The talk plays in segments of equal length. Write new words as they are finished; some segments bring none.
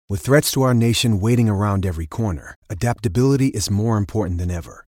With threats to our nation waiting around every corner, adaptability is more important than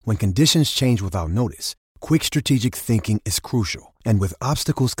ever. When conditions change without notice, quick strategic thinking is crucial. And with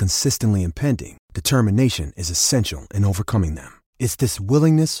obstacles consistently impending, determination is essential in overcoming them. It's this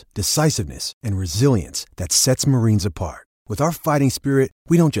willingness, decisiveness, and resilience that sets Marines apart. With our fighting spirit,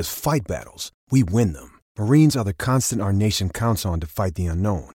 we don't just fight battles, we win them. Marines are the constant our nation counts on to fight the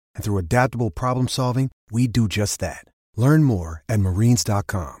unknown. And through adaptable problem solving, we do just that. Learn more at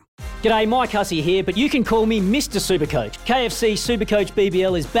marines.com. G'day, Mike Hussey here, but you can call me Mr. Supercoach. KFC Supercoach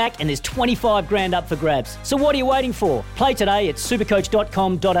BBL is back and there's 25 grand up for grabs. So what are you waiting for? Play today at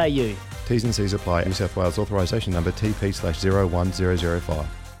supercoach.com.au. T's and C's apply. New South Wales authorisation number TP/01005.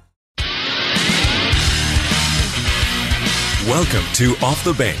 Welcome to Off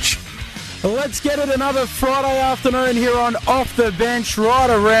the Bench. Let's get it another Friday afternoon here on Off the Bench right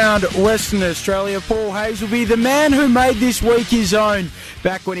around Western Australia. Paul Hazelby, the man who made this week his own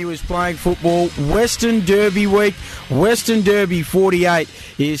back when he was playing football. Western Derby week, Western Derby 48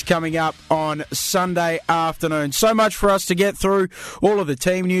 is coming up on Sunday afternoon. So much for us to get through. All of the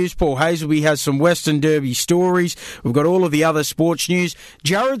team news. Paul Hazelby has some Western Derby stories. We've got all of the other sports news.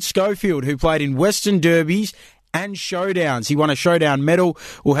 Jared Schofield, who played in Western Derbies and showdowns. He won a showdown medal.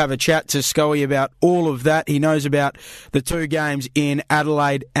 We'll have a chat to Scully about all of that. He knows about the two games in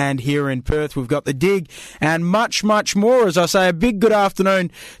Adelaide and here in Perth. We've got the dig and much, much more. As I say, a big good afternoon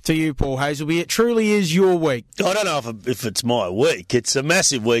to you, Paul Hazelby. It truly is your week. I don't know if it's my week. It's a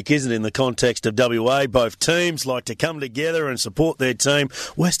massive week, isn't it, in the context of WA? Both teams like to come together and support their team.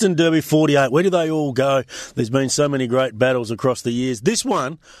 Western Derby 48, where do they all go? There's been so many great battles across the years. This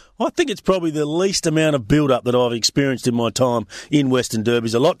one, I think it's probably the least amount of build-up that I've experienced in my time in Western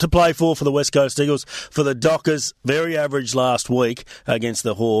Derbies. A lot to play for the West Coast Eagles. For the Dockers, very average last week against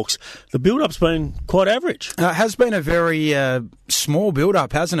the Hawks. The build-up's been quite average. It has been a very small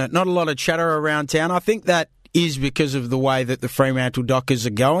build-up, hasn't it? Not a lot of chatter around town. I think that is because of the way that the Fremantle Dockers are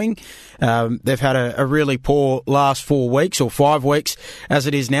going. They've had a really poor last 4 weeks, or 5 weeks as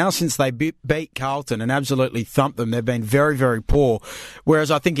it is now, since they beat Carlton and absolutely thumped them. They've been very, very poor.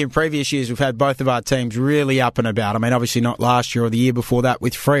 Whereas I think in previous years we've had both of our teams really up and about. I mean, obviously not last year or the year before that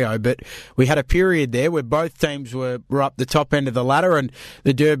with Freo, but we had a period there where both teams were up the top end of the ladder and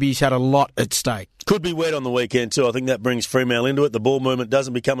the Derbies had a lot at stake. Could be wet on the weekend too. I think that brings Fremantle into it. The ball movement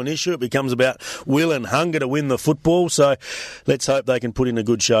doesn't become an issue. It becomes about will and hunger to win the football. So let's hope they can put in a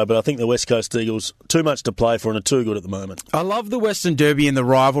good show. But I think the West Coast Eagles, too much to play for and are too good at the moment. I love the Western Derby and the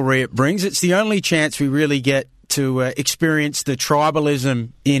rivalry it brings. It's the only chance we really get to experience the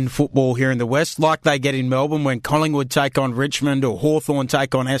tribalism in football here in the West, like they get in Melbourne when Collingwood take on Richmond or Hawthorn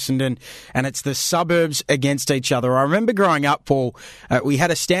take on Essendon, and it's the suburbs against each other. I remember growing up, Paul, we had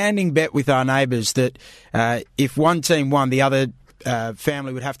a standing bet with our neighbours that if one team won, the other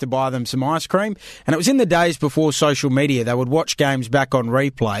family would have to buy them some ice cream. And it was in the days before social media. They would watch games back on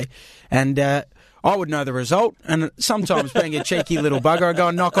replay, and I would know the result, and sometimes being a cheeky little bugger, I'd go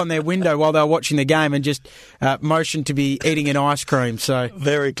and knock on their window while they were watching the game and just motion to be eating an ice cream. So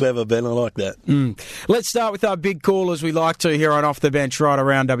very clever, Ben. I like that. Let's start with our big call, as we like to here on Off the Bench right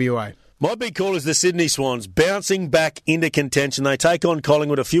around WA. My big call is the Sydney Swans bouncing back into contention. They take on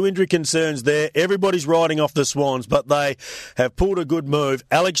Collingwood. A few injury concerns there. Everybody's riding off the Swans, but they have pulled a good move.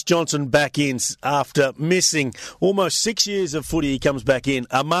 Alex Johnson back in after missing almost 6 years of footy. He comes back in.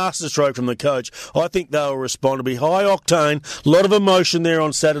 A masterstroke from the coach. I think they'll respond. It'll be high octane. A lot of emotion there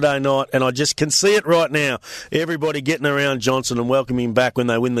on Saturday night, and I just can see it right now. Everybody getting around Johnson and welcoming him back when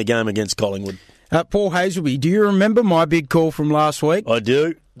they win the game against Collingwood. Paul Hazelby, do you remember my big call from last week? I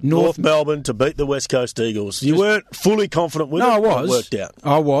do. North Melbourne to beat the West Coast Eagles. You weren't fully confident with it. No, I was. It worked out.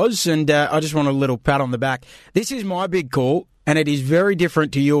 I was, and I just want a little pat on the back. This is my big call, and it is very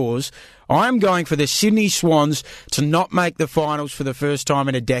different to yours. I'm going for the Sydney Swans to not make the finals for the first time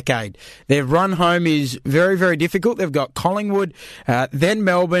in a decade. Their run home is very, very difficult. They've got Collingwood, then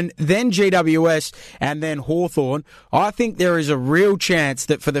Melbourne, then GWS, and then Hawthorn. I think there is a real chance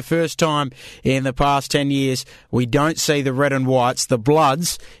that for the first time in the past 10 years, we don't see the red and whites, the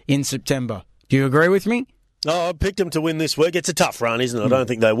Bloods, in September. Do you agree with me? Oh, I picked them to win this week. It's a tough run, isn't it? I don't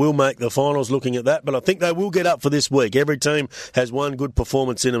think they will make the finals looking at that, but I think they will get up for this week. Every team has one good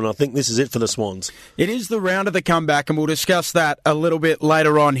performance in them, and I think this is it for the Swans. It is the round of the comeback, and we'll discuss that a little bit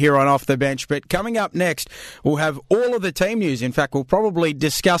later on here on Off the Bench. But coming up next, we'll have all of the team news. In fact, we'll probably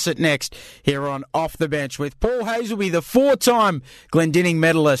discuss it next here on Off the Bench with Paul Hazelby, the 4-time Glendinning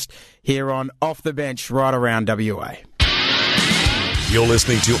medalist, here on Off the Bench right around WA. You're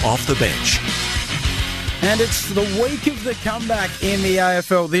listening to Off the Bench. And it's the week of the comeback in the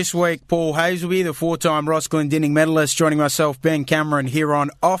AFL this week. Paul Hazelby, the four-time Ross Glendinning medalist, joining myself, Ben Cameron, here on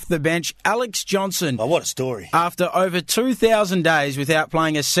Off the Bench. Alex Johnson. Oh, what a story. After over 2,000 days without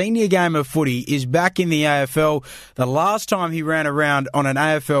playing a senior game of footy, is back in the AFL. The last time he ran around on an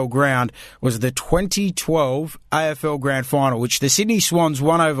AFL ground was the 2012 AFL Grand Final, which the Sydney Swans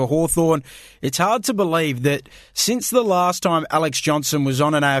won over Hawthorn. It's hard to believe that since the last time Alex Johnson was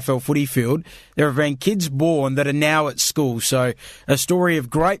on an AFL footy field, there have been kids born that are now at school. So a story of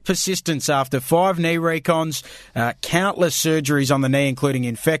great persistence after 5 knee recons, countless surgeries on the knee, including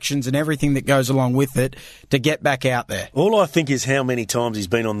infections and everything that goes along with it, to get back out there. All I think is how many times he's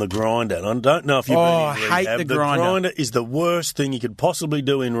been on the grinder. And I don't know if you've been in rehab. I hate the grinder. The grinder is the worst thing you could possibly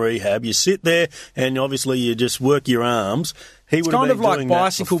do in rehab. You sit there and obviously you just work your arms. It's kind of like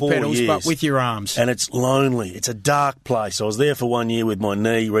bicycle pedals, but with your arms. And it's lonely. It's a dark place. I was there for 1 year with my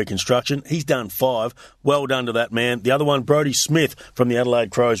knee reconstruction. He's done 5. Well done to that man. The other one, Brodie Smith from the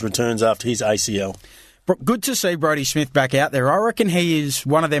Adelaide Crows, returns after his ACL. Good to see Brodie Smith back out there. I reckon he is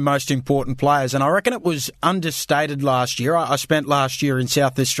one of their most important players, and I reckon it was understated last year. I spent last year in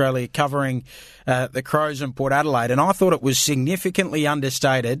South Australia covering the Crows and Port Adelaide, and I thought it was significantly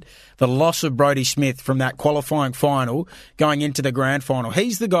understated, the loss of Brodie Smith from that qualifying final going into the grand final.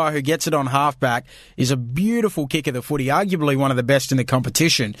 He's the guy who gets it on halfback, is a beautiful kick of the footy, arguably one of the best in the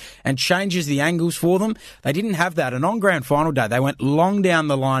competition, and changes the angles for them. They didn't have that, and on grand final day, they went long down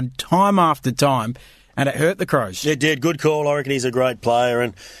the line time after time, and it hurt the Crows. It did. Good call. I reckon he's a great player.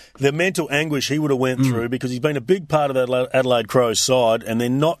 And the mental anguish he would have went through, because he's been a big part of that Adelaide Crows side, and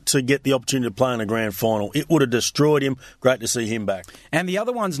then not to get the opportunity to play in a grand final, it would have destroyed him. Great to see him back. And the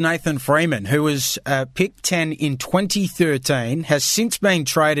other one's Nathan Freeman, who was picked 10 in 2013, has since been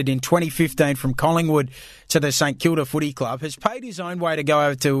traded in 2015 from Collingwood to the St Kilda Footy Club, has paid his own way to go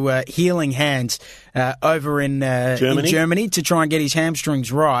over to Healing Hands over in Germany to try and get his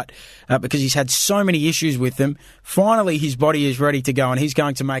hamstrings right, because he's had so many issues with them. Finally, his body is ready to go, and he's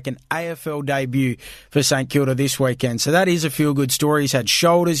going to make an AFL debut for St Kilda this weekend. So that is a feel-good story. He's had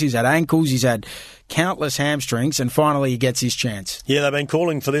shoulders, he's had ankles, he's had countless hamstrings, and finally he gets his chance. Yeah, they've been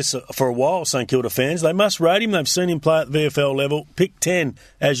calling for this for a while, St Kilda fans. They must rate him. They've seen him play at the VFL level. Pick 10,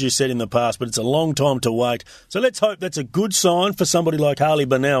 as you said in the past, but it's a long time to wait. So let's hope that's a good sign for somebody like Harley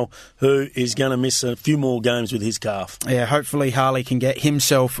Burnell, who is going to miss a few more games with his calf. Yeah, hopefully Harley can get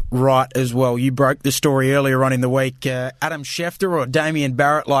himself right as well. You broke the story earlier on in the week. Adam Schefter or Damien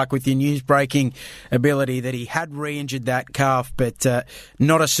Barrett, like with your news-breaking ability, that he had re-injured that calf, but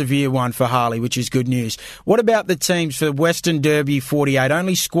not a severe one for Harley, which is good news. What about the teams for Western Derby 48?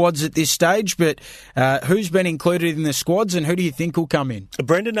 Only squads at this stage, but who's been included in the squads, and who do you think will come in?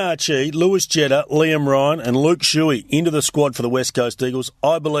 Brendan Archie, Lewis Jetta, Liam Ryan and Luke Shuey into the squad for the West Coast Eagles.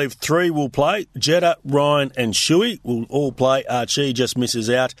 I believe 3 will play. Jetta, Ryan and Shuey will all play. Archie just misses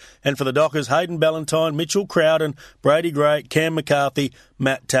out. And for the Dockers, Hayden Ballantyne, Mitchell Crowden, Brady Gray, Cam McCarthy,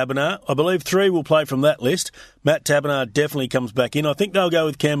 Matt Taberner. I believe 3 will play from that list. Matt Taberner definitely comes back in. I think they'll go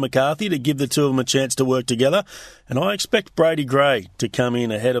with Cam McCarthy to give the two of them a chance to work together. And I expect Brady Gray to come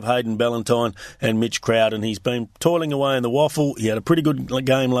in ahead of Hayden Ballantyne and Mitch Crowden. He's been toiling away in the waffle. He had a pretty good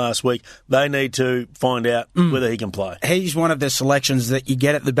game last week. They need to find out whether he can play. He's one of the selections that you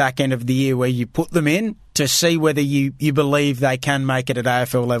get at the back end of the year where you put them in to see whether you believe they can make it at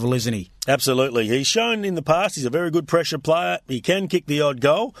AFL level, isn't he? Absolutely. He's shown in the past he's a very good pressure player. He can kick the odd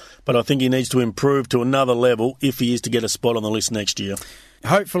goal, but I think he needs to improve to another level if he is to get a spot on the list next year.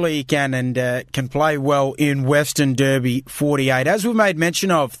 Hopefully he can, and can play well in Western Derby 48. As we made mention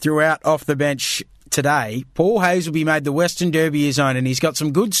of throughout Off the Bench today, Paul Hazelby made the Western Derby his own, and he's got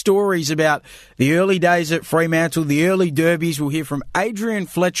some good stories about the early days at Fremantle, the early derbies. We'll hear from Adrian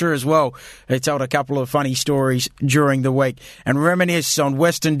Fletcher as well, who told a couple of funny stories during the week, and reminisce on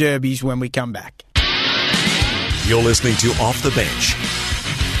Western derbies when we come back. You're listening to Off the Bench.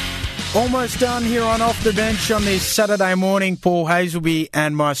 Almost done here on Off the Bench on this Saturday morning. Paul Hazelby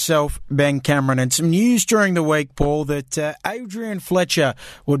and myself, Ben Cameron. And some news during the week, Paul, that Adrian Fletcher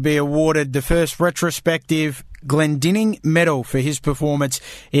would be awarded the first retrospective Glendinning medal for his performance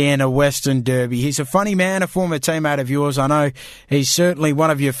in a Western Derby. He's a funny man, a former teammate of yours. I know he's certainly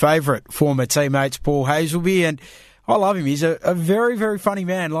one of your favourite former teammates, Paul Hazelby, and I love him. He's a very, very funny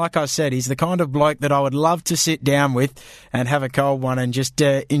man. Like I said, he's the kind of bloke that I would love to sit down with and have a cold one and just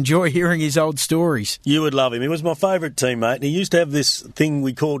enjoy hearing his old stories. You would love him. He was my favourite teammate. And he used to have this thing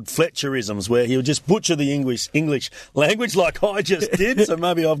we called Fletcherisms, where he would just butcher the English language like I just did. So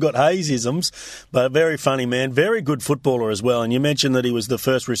maybe I've got Hayesisms. But a very funny man, very good footballer as well. And you mentioned that he was the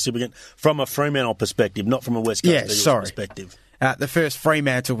first recipient from a Fremantle perspective, not from a West Coast Eagles perspective. the first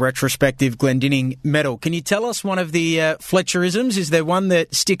Fremantle retrospective Glendinning medal. Can you tell us one of the Fletcherisms? Is there one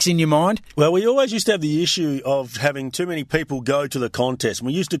that sticks in your mind? Well, we always used to have the issue of having too many people go to the contest.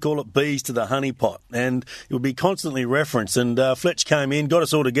 We used to call it bees to the honey pot, and it would be constantly referenced. And Fletch came in, got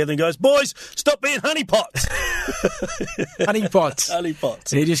us all together and goes, "Boys, stop being honey pots." Honey pots. Honey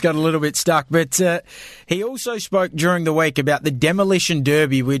pots. He just got a little bit stuck. But he also spoke during the week about the Demolition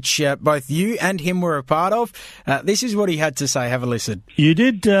Derby, which both you and him were a part of. This is what he had to say. Have a listen. You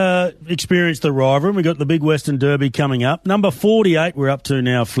did experience the rivalry. We've got the big Western Derby coming up. Number 48 we're up to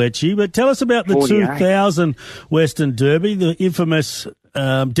now, Fletchy. But tell us about the 2000 Western Derby, the infamous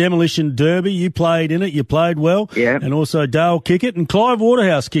Demolition Derby. You played in it. You played well. Yeah. And also Dale Kickett and Clive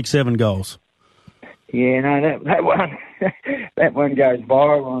Waterhouse kicked 7 goals. Yeah, no, that one that one goes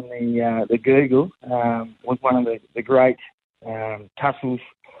viral on the Google. Was one of the great tussles,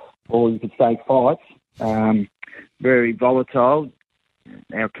 or you could say fights. Very volatile.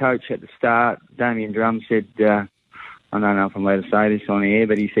 Our coach at the start, Damien Drum, said, I don't know if I'm allowed to say this on the air,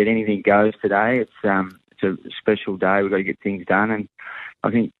 but he said anything goes today. It's a special day. We've got to get things done. And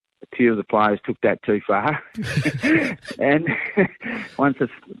I think a few of the players took that too far. And once the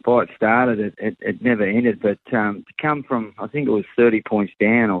fight started, it never ended. But to come from, I think it was 30 points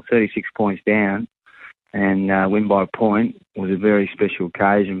down or 36 points down and win by a point was a very special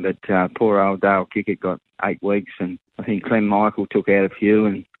occasion. But poor old Dale Kickett got 8 weeks, and I think Clem Michael took out a few,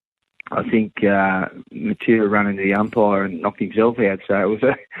 and I think Matilda ran into the umpire and knocked himself out. So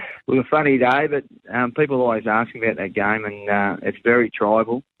it was a funny day, but people always ask me about that game, and it's very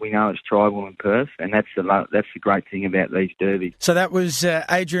tribal. We know it's tribal in Perth, and that's the great thing about these derbies. So that was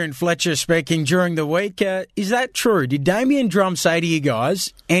Adrian Fletcher speaking during the week. Is that true? Did Damien Drum say to you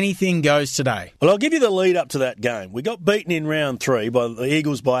guys, anything goes today? Well, I'll give you the lead up to that game. We got beaten in round 3 by the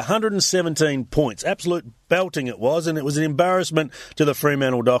Eagles by 117 points. Absolute belting it was, and it was an embarrassment to the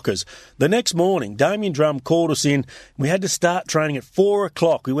Fremantle Dockers. The next morning, Damien Drum called us in. We had to start training at 4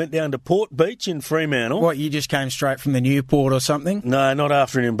 o'clock. We went down to Port Beach in Fremantle. What, you just came straight from the Newport or something? No, not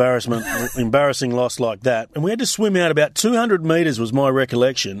after an embarrassing loss like that. And we had to swim out about 200 metres was my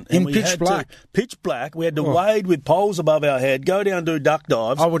recollection. And pitch black? Pitch black. We had to wade with poles above our head, go down, do duck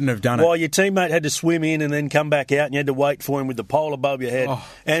dives. I wouldn't have done it. While your teammate had to swim in and then come back out, and you had to wait for him with the pole above your head. Oh.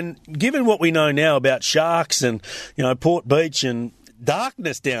 And given what we know now about sharks and, Port Beach and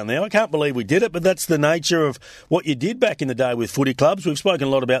darkness down there. I can't believe we did it, but that's the nature of what you did back in the day with footy clubs. We've spoken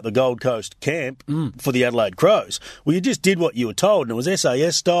a lot about the Gold Coast camp for the Adelaide Crows. Well, you just did what you were told, and it was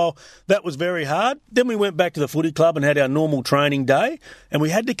SAS style. That was very hard. Then we went back to the footy club and had our normal training day, and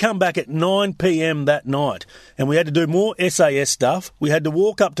we had to come back at 9 p.m. that night, and we had to do more SAS stuff. We had to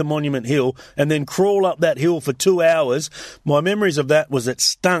walk up to Monument Hill and then crawl up that hill for 2 hours. My memories of that was it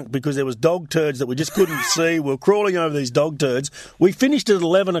stunk because there was dog turds that we just couldn't see. We were crawling over these dog turds. We finished at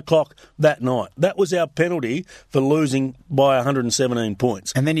 11 o'clock that night. That was our penalty for losing by 117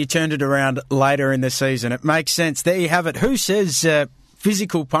 points. And then you turned it around later in the season. It makes sense. There you have it. Who says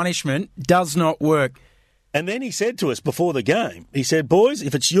physical punishment does not work? And then he said to us before the game, he said, boys,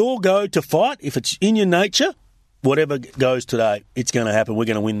 if it's your go to fight, if it's in your nature, whatever goes today, it's going to happen. We're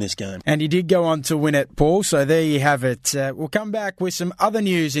going to win this game. And he did go on to win it, Paul. So there you have it. We'll come back with some other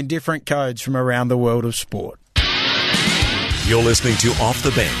news in different codes from around the world of sport. You're listening to Off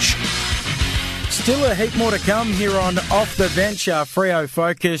the Bench. Still a heap more to come here on Off the Bench, our Freo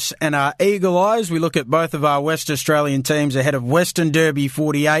Focus and our Eagle Eyes. We look at both of our West Australian teams ahead of Western Derby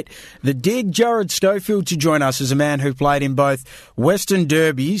 48. The Dig, Jared Schofield, to join us as a man who played in both Western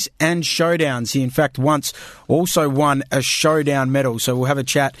Derbies and Showdowns. He, in fact, once also won a Showdown medal. So we'll have a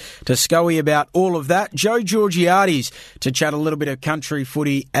chat to Scully about all of that. Joe Georgiades to chat a little bit of country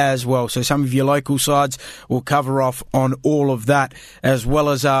footy as well. So some of your local sides will cover off on all of that, as well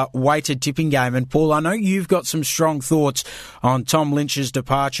as our weighted tipping game. And Paul, I know you've got some strong thoughts on Tom Lynch's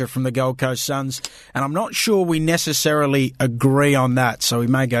departure from the Gold Coast Suns, and I'm not sure we necessarily agree on that, so we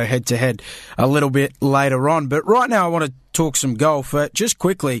may go head-to-head a little bit later on. But right now I want to talk some golf. Just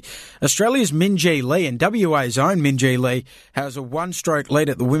quickly, Australia's Minjee Lee and WA's own Minjee Lee has a one-stroke lead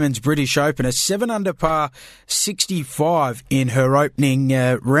at the Women's British Open, a 7-under par 65 in her opening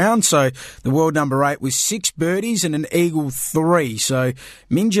round. So the world number 8 with 6 birdies and an eagle 3. So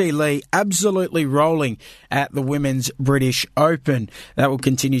Minjee Lee absolutely rolling at the Women's British Open. That will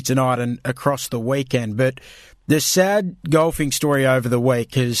continue tonight and across the weekend. But the sad golfing story over the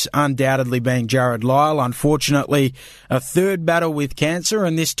week has undoubtedly been Jared Lyle. Unfortunately, a third battle with cancer,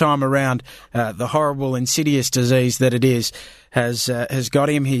 and this time around, the horrible, insidious disease that it is has got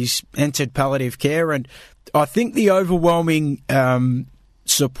him. He's entered palliative care, and I think the overwhelming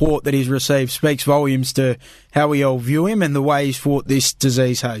support that he's received speaks volumes to how we all view him and the way he's fought this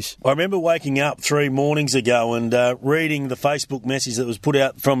disease, Hayes. I remember waking up 3 mornings ago and reading the Facebook message that was put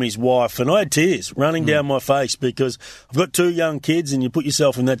out from his wife, and I had tears running down my face because I've got 2 young kids, and you put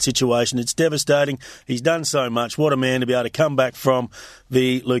yourself in that situation. It's devastating. He's done so much. What a man to be able to come back from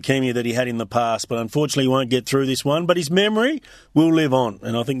the leukemia that he had in the past, but unfortunately he won't get through this one. But his memory will live on,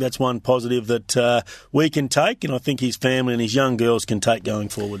 and I think that's one positive that we can take, and I think his family and his young girls can take going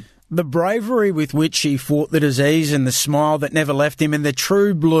forward. The bravery with which he fought the disease and the smile that never left him and the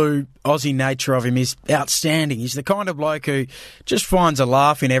true blue Aussie nature of him is outstanding. He's the kind of bloke who just finds a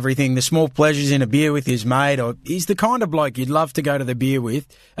laugh in everything, the small pleasures in a beer with his mate, or he's the kind of bloke you'd love to go to the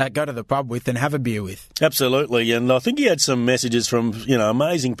pub with and have a beer with. Absolutely, and I think he had some messages from,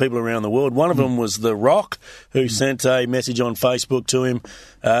 amazing people around the world. One of them was The Rock, who sent a message on Facebook to him,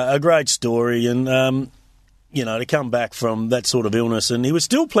 a great story, and to come back from that sort of illness. And he was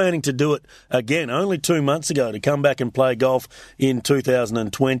still planning to do it again only 2 months ago, to come back and play golf in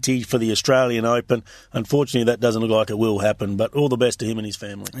 2020 for the Australian Open. Unfortunately, that doesn't look like it will happen, but all the best to him and his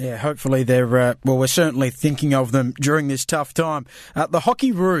family. Yeah, hopefully we're certainly thinking of them during this tough time. The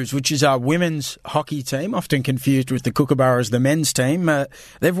Hockey Roos, which is our women's hockey team, often confused with the Kookaburras, the men's team,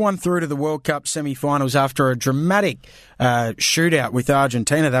 they've won through to the World Cup semi-finals after a dramatic shootout with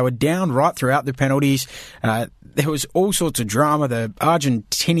Argentina. They were down right throughout the penalties. There was all sorts of drama. The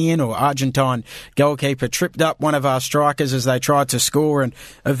Argentine goalkeeper tripped up one of our strikers as they tried to score, and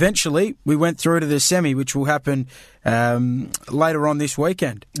eventually we went through to the semi, which will happen later on this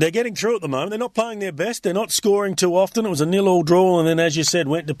weekend. They're getting through at the moment. They're not playing their best. They're not scoring too often. It was a 0-0 draw, and then, as you said,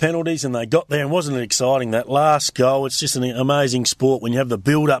 went to penalties, and they got there. And wasn't it exciting, that last goal? It's just an amazing sport when you have the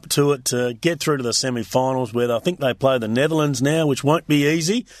build-up to it to get through to the semi-finals, where I think they play the Netherlands now, which won't be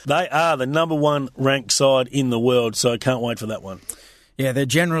easy. They are the number 1 ranked side in the world, so can't wait for that one. Yeah, they're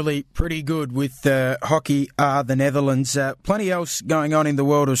generally pretty good with hockey, the Netherlands. Plenty else going on in the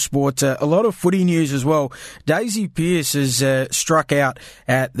world of sport. A lot of footy news as well. Daisy Pearce has struck out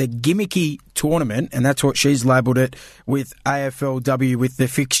at the gimmicky tournament, and that's what she's labelled it, with AFLW with the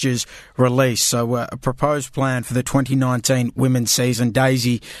fixtures released. So a proposed plan for the 2019 women's season.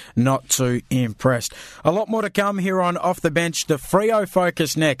 Daisy not too impressed. A lot more to come here on Off the Bench. The Freo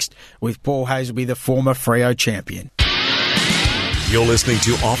Focus next with Paul Hazelby, the former Freo champion. You're listening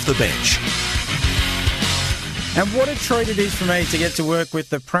to Off the Bench. And what a treat it is for me to get to work with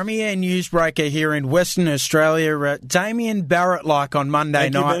the premier newsbreaker here in Western Australia, Damien Barrett-like on Monday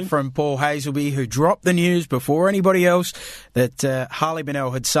night from Paul Hazelby, who dropped the news before anybody else that Harley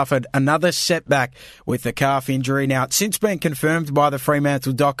Bennell had suffered another setback with the calf injury. Now, it's since been confirmed by the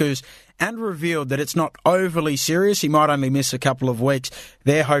Fremantle Dockers and revealed that it's not overly serious. He might only miss a couple of weeks.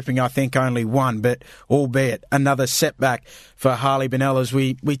 They're hoping, I think, only one, but albeit another setback for Harley Bennell. As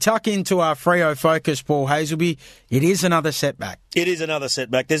we tuck into our Freo Focus, Paul Hazelby, it is another setback. It is another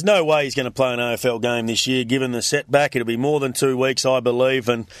setback. There's no way he's going to play an AFL game this year, given the setback. It'll be more than 2 weeks, I believe,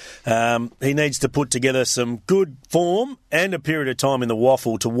 and he needs to put together some good form and a period of time in the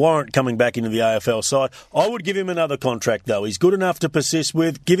waffle to warrant coming back into the AFL side. I would give him another contract, though. He's good enough to persist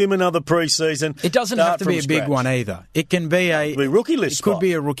with. Give him another pre-season. It doesn't have to be a big one either. It can be a rookie list spot. It could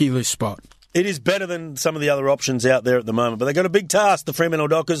be a rookie list spot. It is better than some of the other options out there at the moment. But they've got a big task, the Fremantle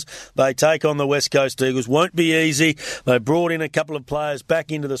Dockers. They take on the West Coast Eagles. Won't be easy. They brought in a couple of players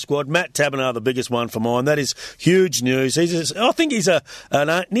back into the squad. Matt Taberner, the biggest one for mine. That is huge news. I think he's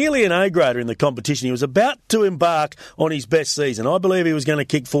nearly an A-grader in the competition. He was about to embark on his best season. I believe he was going to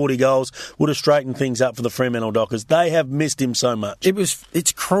kick 40 goals, would have straightened things up for the Fremantle Dockers. They have missed him so much.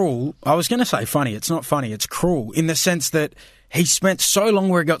 It's cruel. I was going to say funny. It's not funny. It's cruel in the sense that he spent so long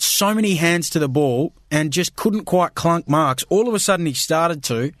where he got so many hands to the ball and just couldn't quite clunk marks. All of a sudden he started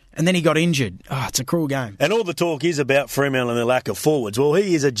to, and then he got injured. Oh, it's a cruel game. And all the talk is about Fremantle and their lack of forwards. Well,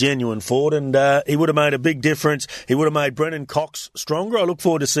 he is a genuine forward, and he would have made a big difference. He would have made Brennan Cox stronger. I look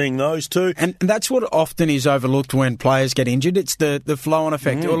forward to seeing those two. And that's what often is overlooked when players get injured. It's the flow-on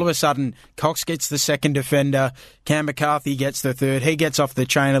effect. All of a sudden, Cox gets the second defender, Cam McCarthy gets the third, he gets off the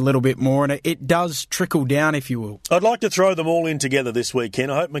chain a little bit more, and it does trickle down, if you will. I'd like to throw them all in together this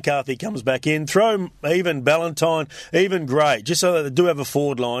weekend. I hope McCarthy comes back in. Throw even Ballantyne, even Gray, just so that they do have a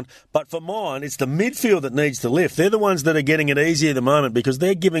forward line. But for mine, it's the midfield that needs to lift. They're the ones that are getting it easy at the moment because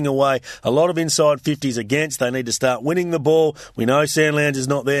they're giving away a lot of inside 50s against. They need to start winning the ball. We know Sandlands is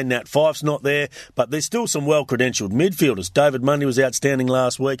not there, Nat Fyfe's not there, but there's still some well-credentialed midfielders. David Mundy was outstanding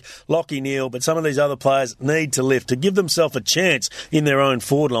last week, Lockie Neal, but some of these other players need to lift to give themselves a chance in their own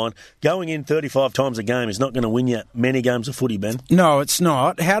forward line. Going in 35 times a game is not going to win you many games of footy, Ben. No, it's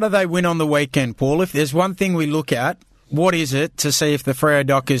not. How do they win on the weekend, Paul? If there's one thing we look at, what is it to see if the Freo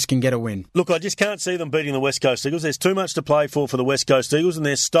Dockers can get a win? Look, I just can't see them beating the West Coast Eagles. There's too much to play for the West Coast Eagles, and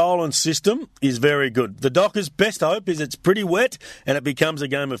their style and system is very good. The Dockers' best hope is it's pretty wet and it becomes a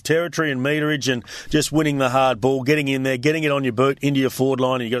game of territory and meterage and just winning the hard ball, getting in there, getting it on your boot, into your forward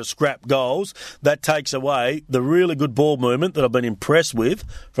line, and you've got to scrap goals. That takes away the really good ball movement that I've been impressed with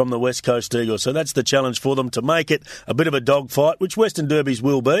from the West Coast Eagles. So that's the challenge for them, to make it a bit of a dogfight, which Western Derbies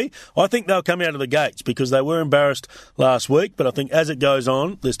will be. I think they'll come out of the gates because they were embarrassed last week, but I think as it goes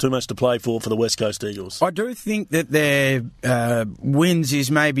on, there's too much to play for the West Coast Eagles. I do think that their wins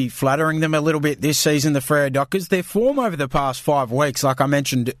is maybe flattering them a little bit this season, the Freo Dockers. Their form over the past 5 weeks, like I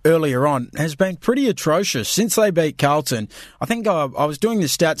mentioned earlier on, has been pretty atrocious since they beat Carlton. I think I was doing the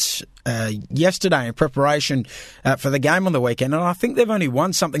stats yesterday in preparation for the game on the weekend, and I think they've only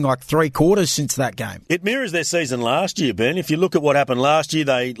won something like 3 quarters since that game. It mirrors their season last year, Ben. If you look at what happened last year,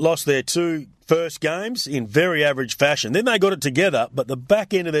 they lost their 2 first games in very average fashion. Then they got it together, but the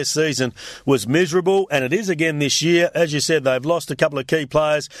back end of their season was miserable, and it is again this year. As you said, they've lost a couple of key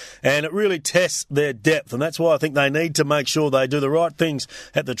players, and it really tests their depth, and that's why I think they need to make sure they do the right things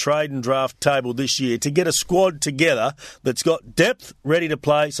at the trade and draft table this year to get a squad together that's got depth ready to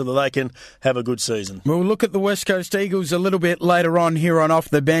play so that they can have a good season. We'll look at the West Coast Eagles a little bit later on here on Off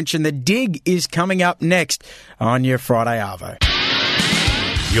the Bench, and the dig is coming up next on your Friday Arvo.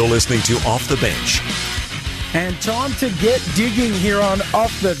 You're listening to Off the Bench. And time to get digging here on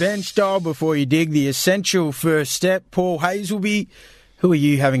Off the Bench style. Before you dig, the essential first step. Paul Hazelby, who are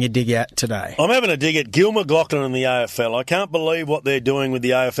you having a dig at today? I'm having a dig at Gil McLachlan in the AFL. I can't believe what they're doing with the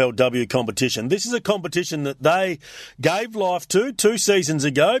AFLW competition. This is a competition that they gave life to 2 seasons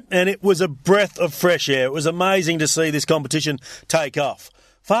ago, and it was a breath of fresh air. It was amazing to see this competition take off.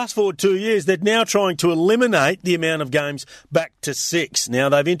 Fast forward 2 years, they're now trying to eliminate the amount of games back to 6. Now,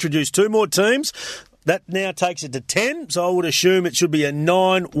 they've introduced 2 more teams. That now takes it to 10, so I would assume it should be a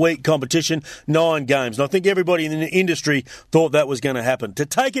 9-week competition, 9 games. And I think everybody in the industry thought that was going to happen. To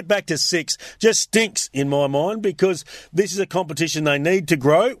take it back to 6 just stinks in my mind, because this is a competition they need to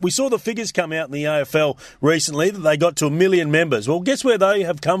grow. We saw the figures come out in the AFL recently that they got to 1 million members. Well, guess where they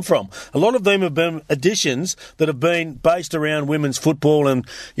have come from? A lot of them have been additions that have been based around women's football and,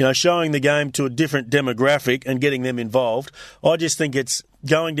 showing the game to a different demographic and getting them involved. I just think it's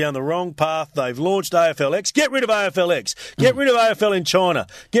going down the wrong path. They've launched AFLX. Get rid of AFLX. Get rid of AFL in China.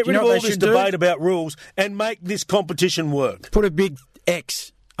 Get rid of all this debate about rules and make this competition work. Put a big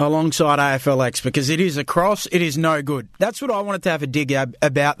X alongside AFLX, because it is a cross. It is no good. That's what I wanted to have a dig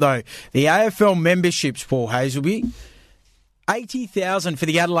about, though. The AFL memberships, Paul Hazelby. 80,000 for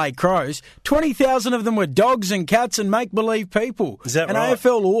the Adelaide Crows. 20,000 of them were dogs and cats and make-believe people. Is that right? An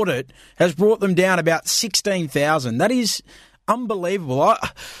AFL audit has brought them down about 16,000. That is unbelievable.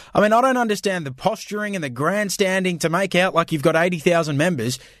 I mean, I don't understand the posturing and the grandstanding to make out like you've got 80,000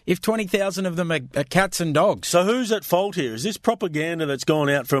 members if 20,000 of them are cats and dogs. So who's at fault here? Is this propaganda that's gone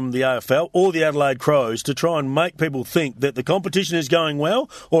out from the AFL or the Adelaide Crows to try and make people think that the competition is going well,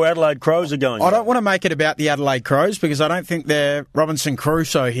 or Adelaide Crows are going well? I don't want to make it about the Adelaide Crows, because I don't think they're Robinson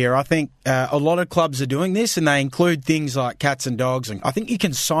Crusoe here. I think a lot of clubs are doing this, and they include things like cats and dogs. And I think you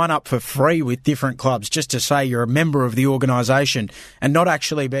can sign up for free with different clubs just to say you're a member of the organisation and not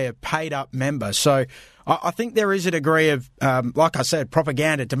actually be a paid-up member. So I think there is a degree of, like I said,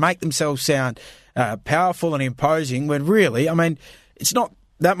 propaganda to make themselves sound powerful and imposing, when really, I mean, it's not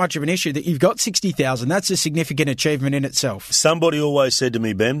that much of an issue that you've got 60,000. That's a significant achievement in itself. Somebody always said to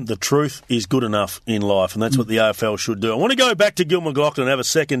me, Ben, the truth is good enough in life, and that's what the AFL should do. I want to go back to Gil McLachlan and have a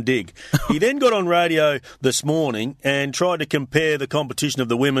second dig. He then got on radio this morning and tried to compare the competition of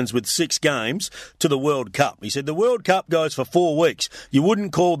the women's with 6 games to the World Cup. He said the World Cup goes for 4 weeks. You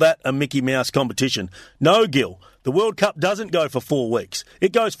wouldn't call that a Mickey Mouse competition. No, Gil. The World Cup doesn't go for 4 weeks.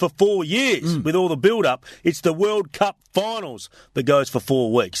 It goes for 4 years with all the build-up. It's the World Cup finals that goes for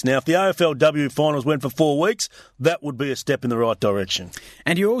 4 weeks. Now, if the AFLW finals went for 4 weeks, that would be a step in the right direction.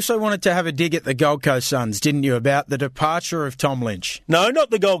 And you also wanted to have a dig at the Gold Coast Suns, didn't you, about the departure of Tom Lynch? No,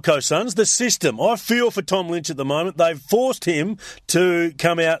 not the Gold Coast Suns, the system. I feel for Tom Lynch at the moment. They've forced him to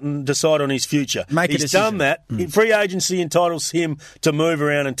come out and decide on his future. He's done that. Free agency entitles him to move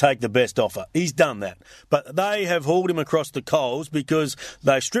around and take the best offer. He's done that. But they have hauled him across the coals because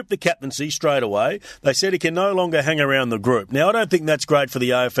they stripped the captaincy straight away. They said he can no longer hang around the group. Now, I don't think that's great for the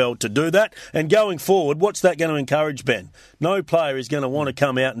AFL to do that. And going forward, what's that going to encourage, Ben? No player is going to want to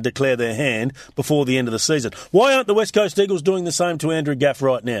come out and declare their hand before the end of the season. Why aren't the West Coast Eagles doing the same to Andrew Gaff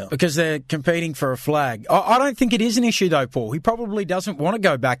right now? Because they're competing for a flag. I don't think it is an issue, though, Paul. He probably doesn't want to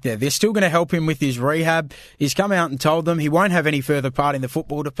go back there. They're still going to help him with his rehab. He's come out and told them he won't have any further part in the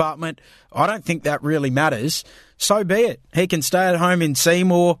football department. I don't think that really matters. so be it. He can stay at home in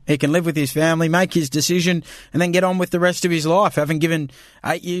Seymour, he can live with his family, make his decision, and then get on with the rest of his life, having given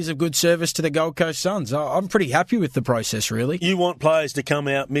 8 years of good service to the Gold Coast Suns. I'm pretty happy with the process, really. You want players to come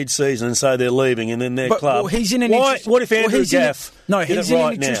out mid-season and say they're leaving and then their club. Well, he's in an what if Andrew Gaff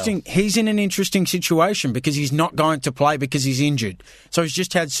he's in an interesting situation because he's not going to play because he's injured. So he's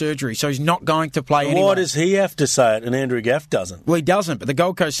just had surgery, so he's not going to play anyway. Why does he have to say it and Andrew Gaff doesn't? Well, he doesn't, but the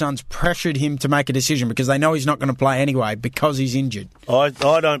Gold Coast Suns pressured him to make a decision because they know he's not going to play anyway because he's injured. I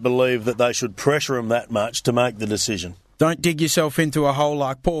don't believe that they should pressure him that much to make the decision. Don't dig yourself into a hole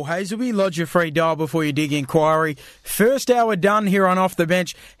like Paul Hazelby. Lodge your free dial before you dig inquiry. First hour done here on Off the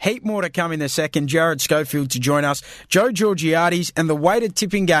Bench. Heap more to come in the second. Jared Schofield to join us, Joe Georgiades and the weighted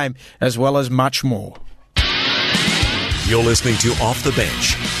tipping game, as well as much more. You're listening to Off the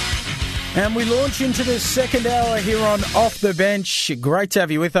Bench. And we launch into the second hour here on Off the Bench. Great to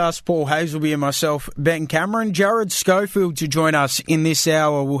have you with us, Paul Hazelby and myself, Ben Cameron. Jared Schofield to join us in this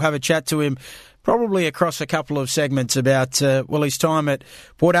hour. We'll have a chat to him probably across a couple of segments about, his time at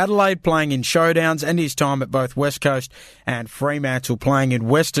Port Adelaide playing in showdowns and his time at both West Coast and Fremantle playing in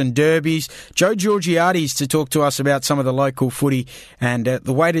Western Derbies. Joe Georgiades to talk to us about some of the local footy and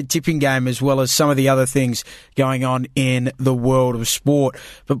the weighted tipping game, as well as some of the other things going on in the world of sport.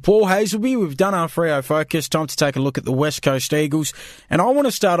 But Paul Hazelby, we've done our Freo Focus. Time to take a look at the West Coast Eagles. And I want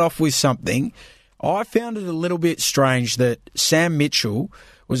to start off with something. I found it a little bit strange that Sam Mitchell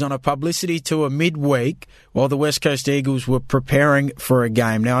was on a publicity tour midweek while the West Coast Eagles were preparing for a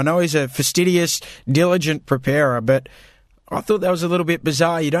game. Now, I know he's a fastidious, diligent preparer, but I thought that was a little bit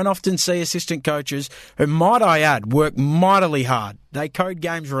bizarre. You don't often see assistant coaches who, might I add, work mightily hard. They code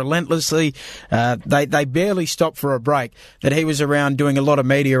games relentlessly. They barely stop for a break. That he was around doing a lot of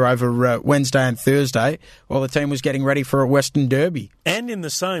media over Wednesday and Thursday while the team was getting ready for a Western Derby. And in the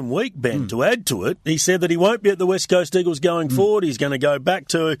same week, Ben, to add to it, he said that he won't be at the West Coast Eagles going forward. He's going to go back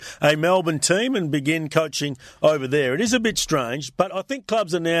to a Melbourne team and begin coaching over there. It is a bit strange, but I think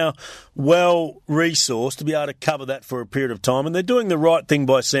clubs are now well resourced to be able to cover that for a period of time, and they're doing the right thing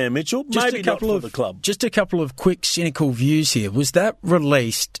by Sam Mitchell. Maybe not for the club. Just a couple of quick cynical views here. Was that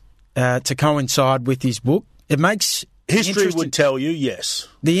released to coincide with his book? It makes history would tell you, yes.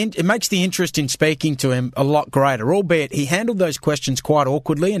 It makes the interest in speaking to him a lot greater, albeit he handled those questions quite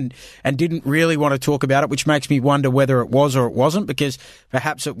awkwardly and didn't really want to talk about it, which makes me wonder whether it was or it wasn't, because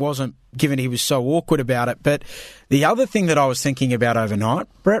perhaps it wasn't, given he was so awkward about it. But the other thing that I was thinking about overnight,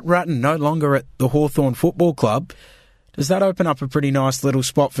 Brett Ratton no longer at the Hawthorn Football Club. Does that open up a pretty nice little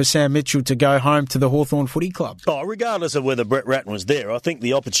spot for Sam Mitchell to go home to the Hawthorn Footy Club? Oh, regardless of whether Brett Ratton was there, I think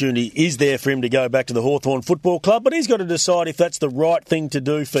the opportunity is there for him to go back to the Hawthorn Football Club, but he's got to decide if that's the right thing to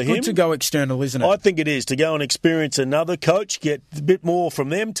do for him. Good to go external, isn't it? I think it is, to go and experience another coach, get a bit more from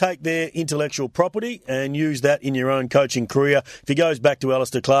them, take their intellectual property and use that in your own coaching career. If he goes back to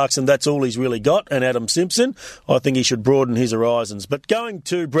Alistair Clarkson, that's all he's really got, and Adam Simpson, I think he should broaden his horizons. But going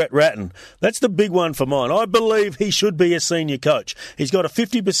to Brett Ratton, that's the big one for mine. I believe he should be a senior coach. He's got a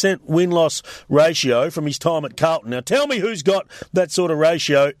 50% win-loss ratio from his time at Carlton. Now, tell me who's got that sort of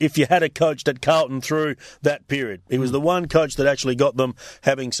ratio if you had a coach at Carlton through that period. He was the one coach that actually got them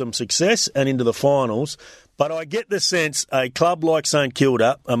having some success and into the finals. But I get the sense a club like St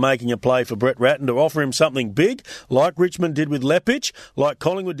Kilda are making a play for Brett Ratton to offer him something big, like Richmond did with Lepich, like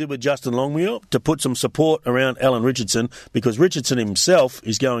Collingwood did with Justin Longmuir, to put some support around Alan Richardson, because Richardson himself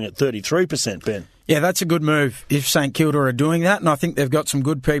is going at 33%, Ben. Yeah, that's a good move if St Kilda are doing that, and I think they've got some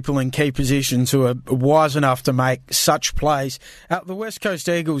good people in key positions who are wise enough to make such plays. The West Coast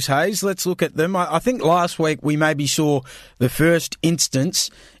Eagles, Hayes, let's look at them. I think last week we maybe saw the first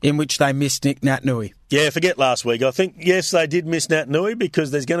instance in which they missed Nick Naitanui. Yeah, forget last week. I think, yes, they did miss Naitanui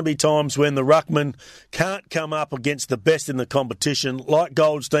because there's going to be times when the ruckman can't come up against the best in the competition, like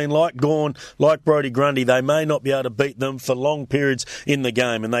Goldstein, like Gawn, like Brodie Grundy. They may not be able to beat them for long periods in the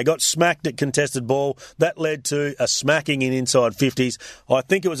game, and they got smacked at contested ball. That led to a smacking in inside 50s. I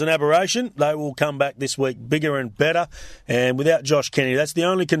think it was an aberration. They will come back this week bigger and better, and without Josh Kennedy, that's the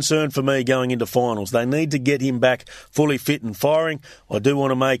only concern for me going into finals. They need to get him back fully fit and firing. I do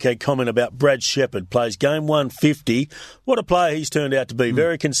want to make a comment about Brad Shepherd. Plays game 150. What a player he's turned out to be.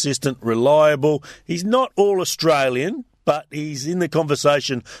 Very consistent, reliable. He's not all-Australian, but he's in the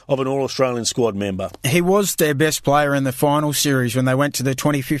conversation of an All-Australian squad member. He was their best player in the final series when they went to the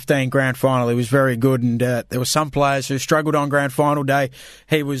 2015 Grand Final. He was very good, and there were some players who struggled on Grand Final day.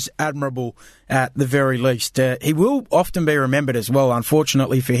 He was admirable at the very least. He will often be remembered as well,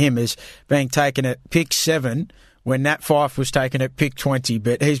 unfortunately for him, as being taken at pick 7 when Nat Fyfe was taken at pick 20,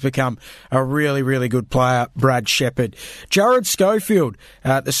 but he's become a really, really good player, Brad Shepherd. Jared Schofield,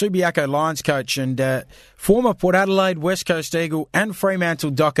 the Subiaco Lions coach and former Port Adelaide, West Coast Eagle and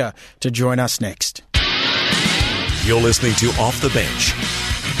Fremantle Docker, to join us next. You're listening to Off the Bench.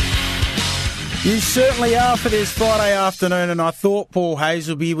 You certainly are for this Friday afternoon, and I thought, Paul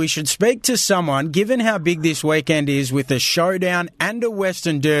Hazelby, we should speak to someone, given how big this weekend is with a showdown and a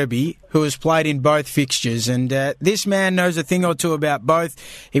Western Derby, who has played in both fixtures. And this man knows a thing or two about both.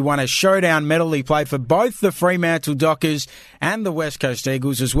 He won a showdown medal. He played for both the Fremantle Dockers and the West Coast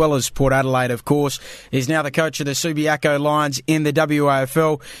Eagles, as well as Port Adelaide, of course. He's now the coach of the Subiaco Lions in the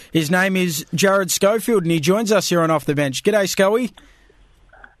WAFL. His name is Jared Schofield, and he joins us here on Off the Bench. G'day, Scoey.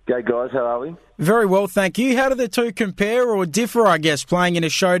 G'day, guys. How are we? Very well, thank you. How do the two compare or differ, I guess, playing in a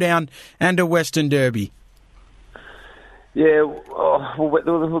showdown and a Western Derby? Yeah,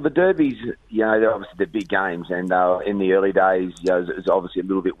 well, the derbies, they're obviously the big games, and in the early days, it was obviously a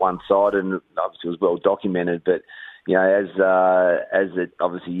little bit one-sided, and obviously it was well documented. But as it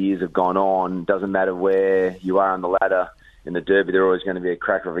obviously years have gone on, doesn't matter where you are on the ladder in the derby, they're always going to be a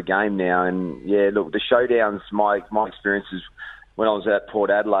cracker of a game now. And look, the showdowns, my experiences when I was at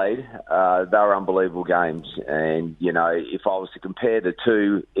Port Adelaide, they were unbelievable games. And, if I was to compare the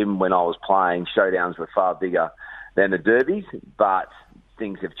two, even when I was playing, showdowns were far bigger than the derbies. But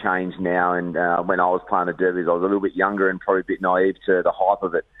things have changed now. And when I was playing the derbies, I was a little bit younger and probably a bit naive to the hype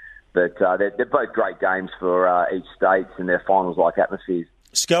of it. But they're both great games for each state and their finals-like atmospheres.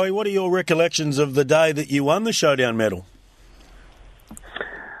 Scully, what are your recollections of the day that you won the showdown medal?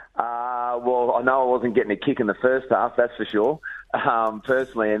 Well, I know I wasn't getting a kick in the first half, that's for sure,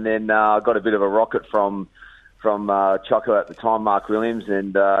 personally. And then I got a bit of a rocket from Choco at the time, Mark Williams,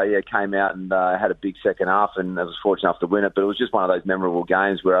 and came out and had a big second half, and I was fortunate enough to win it. But it was just one of those memorable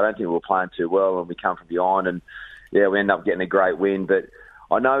games where I don't think we were playing too well, and we come from behind, and we ended up getting a great win. But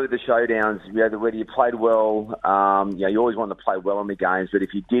I know the showdowns, whether you played well, you always want to play well in the games, but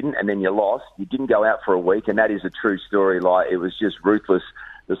if you didn't and then you lost, you didn't go out for a week, and that is a true story. Like, it was just ruthless.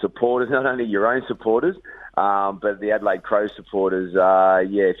 The supporters, not only your own supporters, but the Adelaide Crows supporters,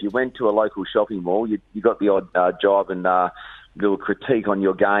 if you went to a local shopping mall, you got the odd job and little critique on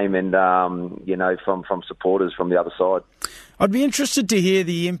your game and, from supporters from the other side. I'd be interested to hear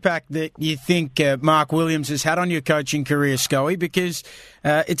the impact that you think Mark Williams has had on your coaching career, Scully, because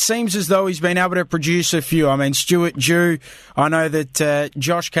it seems as though he's been able to produce a few. I mean, Stuart Dew, I know that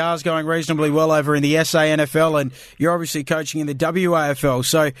Josh Carr's going reasonably well over in the SANFL, and you're obviously coaching in the WAFL.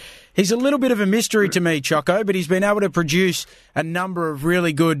 So he's a little bit of a mystery to me, Choco, but he's been able to produce a number of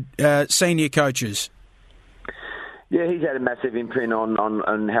really good senior coaches. Yeah, he's had a massive imprint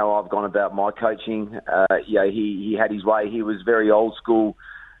on how I've gone about my coaching. He had his way. He was very old school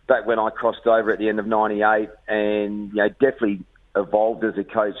back when I crossed over at the end of '98, and definitely evolved as a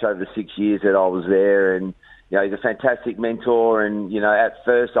coach over the 6 years that I was there. And he's a fantastic mentor. And at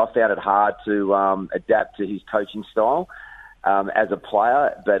first I found it hard to adapt to his coaching style as a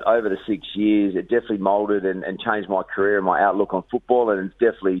player, but over the 6 years it definitely moulded and changed my career and my outlook on football, and it's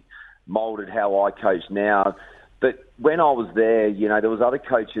definitely moulded how I coach now. But when I was there, there was other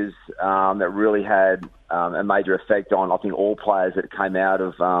coaches that really had a major effect on, I think, all players that came out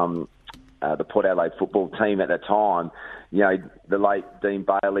of the Port Adelaide football team at that time. The late Dean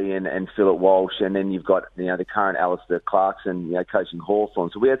Bailey and Philip Walsh, and then you've got the current Alistair Clarkson, coaching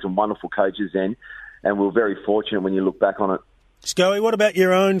Hawthorn. So we had some wonderful coaches then, and we were very fortunate when you look back on it. Scully, what about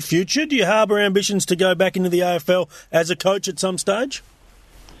your own future? Do you harbour ambitions to go back into the AFL as a coach at some stage?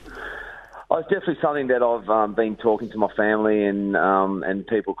 It's definitely something that I've been talking to my family and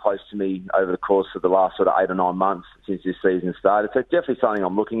people close to me over the course of the last sort of 8 or 9 months since this season started. So it's definitely something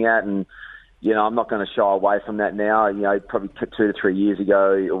I'm looking at, and I'm not going to shy away from that now. Probably 2 to 3 years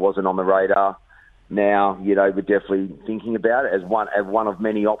ago, it wasn't on the radar. Now, we're definitely thinking about it as one of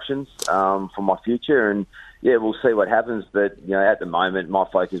many options for my future, and we'll see what happens. But at the moment, my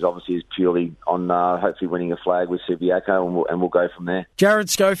focus obviously is purely on hopefully winning a flag with Subiaco, and we'll go from there. Jared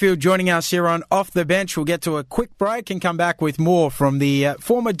Schofield joining us here on Off the Bench. We'll get to a quick break and come back with more from the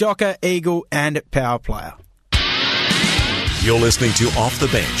former Docker, Eagle, and Power player. You're listening to Off the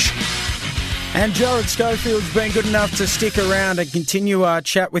Bench. And Jared Schofield's been good enough to stick around and continue our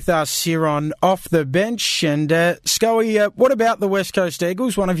chat with us here on Off the Bench. And Scully, what about the West Coast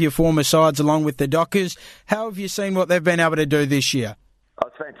Eagles, one of your former sides along with the Dockers? How have you seen what they've been able to do this year?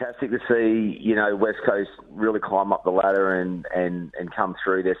 It's fantastic to see, West Coast really climb up the ladder and come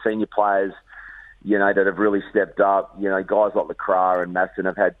through. Their senior players, that have really stepped up. Guys like LeCras and Maston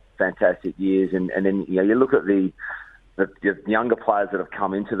have had fantastic years. And then, you look at the the younger players that have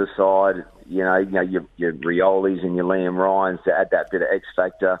come into the side, your Riolis and your Liam Ryans to add that bit of X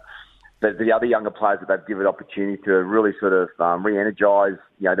factor. But the other younger players that they've given opportunity to really sort of re-energise,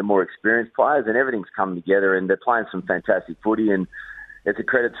 the more experienced players, and everything's come together, and they're playing some fantastic footy. And it's a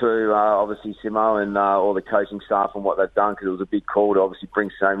credit to obviously Simo and all the coaching staff and what they've done, because it was a big call to obviously bring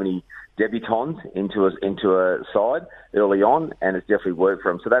so many debutants into a side early on, and it's definitely worked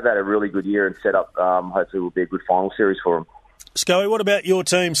for them. So they've had a really good year and set up. Hopefully, will be a good final series for them. Scully, what about your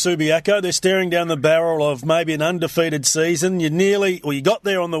team, Subiaco? They're staring down the barrel of maybe an undefeated season. You got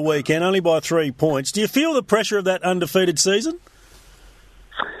there on the weekend, only by 3 points. Do you feel the pressure of that undefeated season?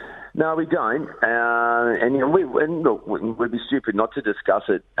 No, we don't. Look, we'd be stupid not to discuss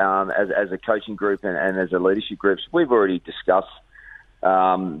it as a coaching group and as a leadership group. We've already discussed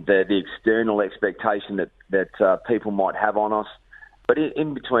the external expectation that people might have on us. But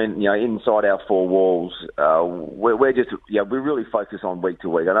in between, inside our four walls, we really focus on week to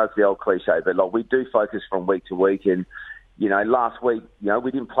week. I know it's the old cliche, but we do focus from week to week. And last week,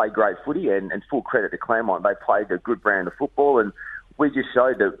 we didn't play great footy, and full credit to Claremont, they played a good brand of football, and we just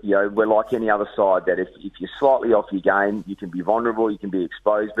showed that we're like any other side, that if you're slightly off your game, you can be vulnerable, you can be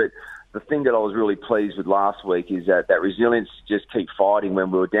exposed. But the thing that I was really pleased with last week is that resilience to just keep fighting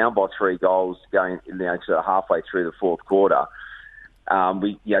when we were down by 3 goals going sort of halfway through the fourth quarter.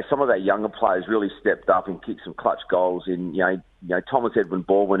 Some of our younger players really stepped up and kicked some clutch goals. In Thomas Edwin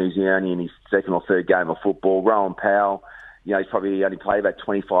Baldwin, who's only in his second or third game of football. Rowan Powell, he's probably only played about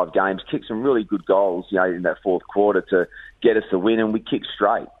 25 games. Kicked some really good goals, in that fourth quarter to get us the win, and we kicked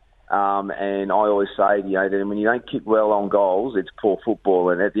straight. And I always say, that when you don't kick well on goals, it's poor football.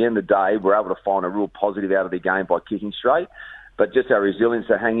 And at the end of the day, we're able to find a real positive out of the game by kicking straight. But just our resilience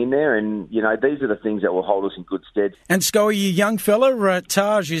to hang in there, and, these are the things that will hold us in good stead. And Scully, your young fella,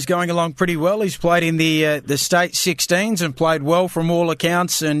 Taj, is going along pretty well. He's played in the state 16s and played well from all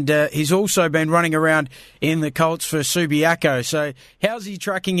accounts, and he's also been running around in the Colts for Subiaco. So how's he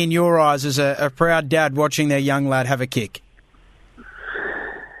tracking in your eyes as a proud dad watching their young lad have a kick?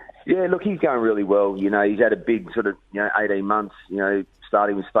 Yeah, look, he's going really well. He's had a big sort of 18 months,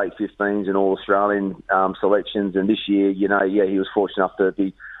 starting with state 15s and all Australian selections. And this year, he was fortunate enough to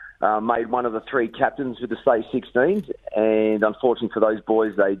be made one of the 3 captains with the state 16s. And unfortunately for those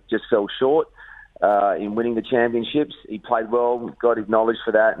boys, they just fell short in winning the championships. He played well, got acknowledged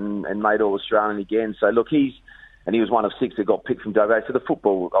for that, and made all Australian again. So look, he was one of 6 that got picked from WA. So the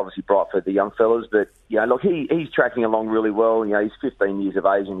football obviously bright for the young fellas. But, look, he's tracking along really well. He's 15 years of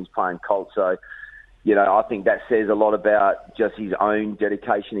age and he's playing Colts. So, I think that says a lot about just his own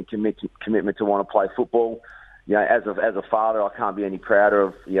dedication and commitment to want to play football. As a father, I can't be any prouder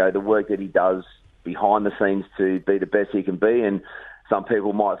of, the work that he does behind the scenes to be the best he can be. And some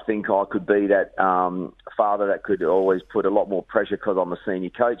people might think I could be that father that could always put a lot more pressure because I'm a senior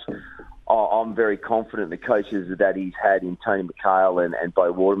coach. I'm very confident the coaches that he's had in Tony McHale and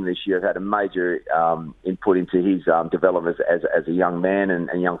Bo Waterman this year have had a major input into his development as a young man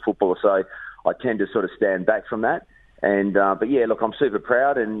and young footballer. So I tend to sort of stand back from that. But look, I'm super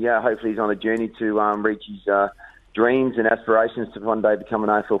proud, and hopefully he's on a journey to reach his dreams and aspirations to one day become an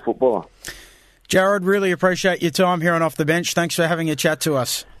AFL footballer. Jared, really appreciate your time here on Off the Bench. Thanks for having a chat to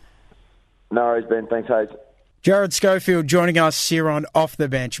us. No worries, Ben. Thanks, Hayes. Jared Schofield joining us here on Off the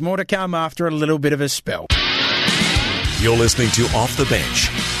Bench. More to come after a little bit of a spell. You're listening to Off the Bench.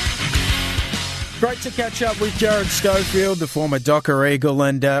 Great to catch up with Jared Schofield, the former Docker Eagle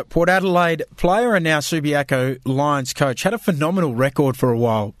and Port Adelaide player and now Subiaco Lions coach. Had a phenomenal record for a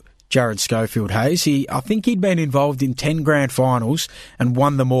while, Jared Schofield, Hayes. I think he'd been involved in 10 grand finals and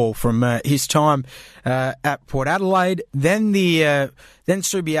won them all from his time at Port Adelaide, then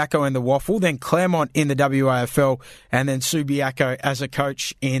Subiaco in the Waffle, then Claremont in the WAFL, and then Subiaco as a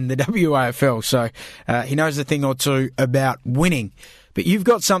coach in the WAFL. So he knows a thing or two about winning. But you've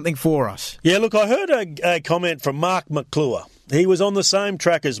got something for us. Yeah, look, I heard a comment from Mark McClure. He was on the same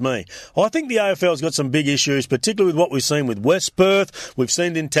track as me. I think the AFL's got some big issues, particularly with what we've seen with West Perth. We've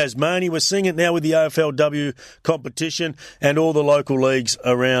seen it in Tasmania. We're seeing it now with the AFLW competition and all the local leagues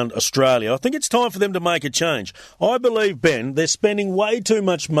around Australia. I think it's time for them to make a change. I believe, Ben, they're spending way too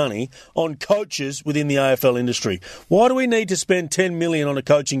much money on coaches within the AFL industry. Why do we need to spend $10 million on a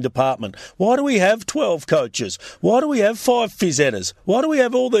coaching department? Why do we have 12 coaches? Why do we have 5 phys editors? Why do we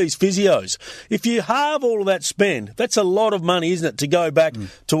have all these physios? If you halve all of that spend, that's a lot of money, isn't it, to go back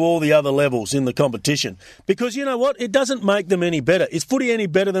to all the other levels in the competition? Because you know what? It doesn't make them any better. Is footy any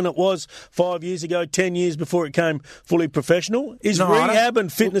better than it was 5 years ago, 10 years before it came fully professional? Is rehab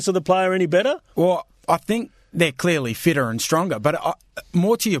and fitness of the player any better? Well, I think they're clearly fitter and stronger. But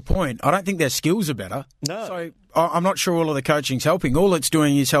more to your point, I don't think their skills are better. No. So I'm not sure all of the coaching's helping. All it's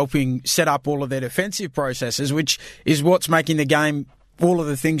doing is helping set up all of their defensive processes, which is what's making the game all of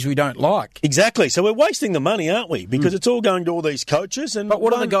the things we don't like. Exactly. So we're wasting the money, aren't we? Because it's all going to all these coaches. But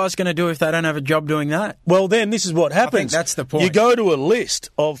what are the guys going to do if they don't have a job doing that? Well, then this is what happens. I think that's the point. You go to a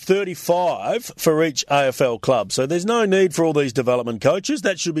list of 35 for each AFL club. So there's no need for all these development coaches.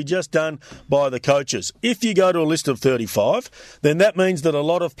 That should be just done by the coaches. If you go to a list of 35, then that means that a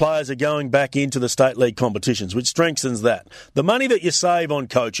lot of players are going back into the state league competitions, which strengthens that. The money that you save on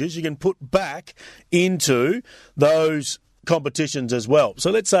coaches, you can put back into those competitions as well. So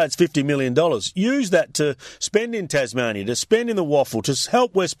let's say it's $50 million. Use that to spend in Tasmania, to spend in the Waffle, to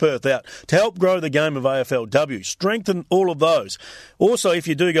help West Perth out, to help grow the game of AFLW. Strengthen all of those. Also, if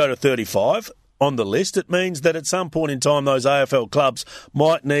you do go to 35 on the list, it means that at some point in time those AFL clubs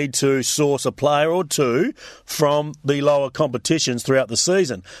might need to source a player or two from the lower competitions throughout the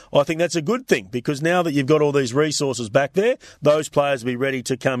season. I think that's a good thing, because now that you've got all these resources back there, those players will be ready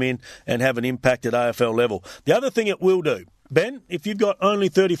to come in and have an impact at AFL level. The other thing it will do, Ben, if you've got only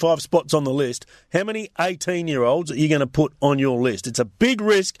 35 spots on the list, how many 18-year-olds are you going to put on your list? It's a big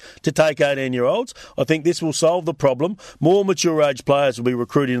risk to take 18-year-olds. I think this will solve the problem. More mature age players will be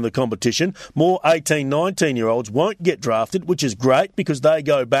recruited into the competition. More 18, 19-year-olds won't get drafted, which is great because they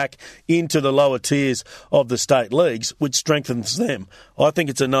go back into the lower tiers of the state leagues, which strengthens them. I think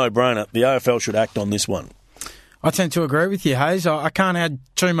it's a no-brainer. The AFL should act on this one. I tend to agree with you, Hayes. I can't add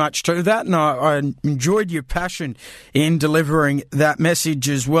too much to that, and I enjoyed your passion in delivering that message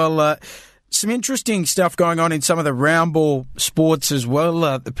as well. Some interesting stuff going on in some of the round ball sports as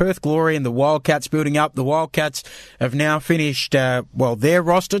well. The Perth Glory and the Wildcats building up. The Wildcats have now finished, their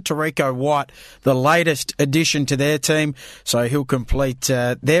roster. Tariko White, the latest addition to their team, so he'll complete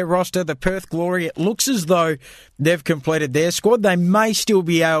their roster. The Perth Glory, it looks as though they've completed their squad. They may still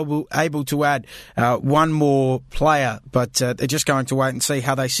be able to add one more player, but they're just going to wait and see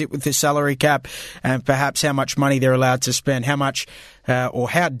how they sit with the salary cap and perhaps how much money they're allowed to spend, how much or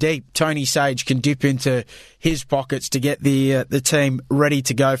how deep Tony Sage can dip into his pockets to get the team ready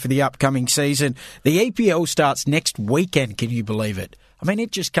to go for the upcoming season. The EPL starts next weekend, can you believe it? I mean,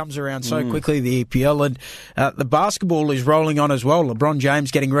 it just comes around so quickly, the EPL, and the basketball is rolling on as well. LeBron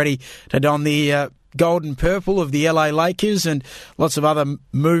James getting ready to don the gold and purple of the LA Lakers, and lots of other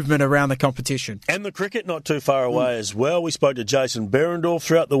movement around the competition. And the cricket not too far away as well. We spoke to Jason Berendorf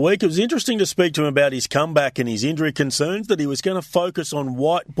throughout the week. It was interesting to speak to him about his comeback and his injury concerns, that he was going to focus on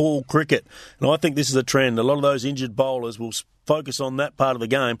white ball cricket. And I think this is a trend. A lot of those injured bowlers will focus on that part of the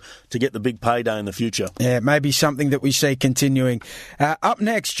game to get the big payday in the future. Yeah, maybe something that we see continuing. Up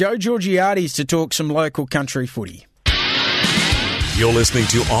next, Joe Georgiades to talk some local country footy. You're listening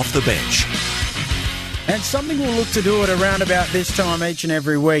to Off the Bench. And something we'll look to do at around about this time each and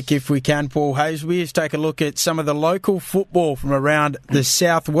every week, if we can, Paul Hayes. We just take a look at some of the local football from around the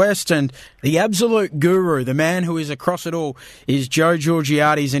southwest, and the absolute guru, the man who is across it all, is Joe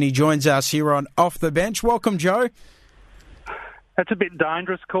Georgiades, and he joins us here on Off the Bench. Welcome, Joe. That's a bit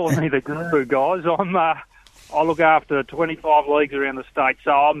dangerous calling me the guru, guys. I look after 25 leagues around the state,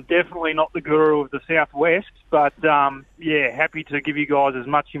 so I'm definitely not the guru of the southwest. But, happy to give you guys as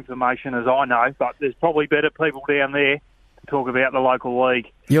much information as I know. But there's probably better people down there to talk about the local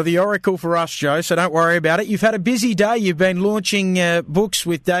league. You're the oracle for us, Joe, so don't worry about it. You've had a busy day. You've been launching books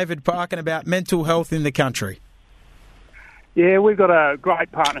with David Parkin about mental health in the country. Yeah, we've got a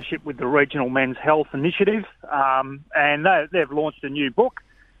great partnership with the Regional Men's Health Initiative, and they've launched a new book,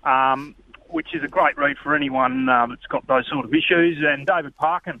 which is a great read for anyone that's got those sort of issues. And David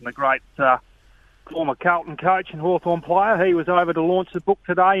Parkin, the great former Carlton coach and Hawthorn player, he was over to launch the book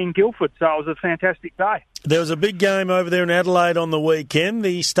today in Guildford, so it was a fantastic day. There was a big game over there in Adelaide on the weekend,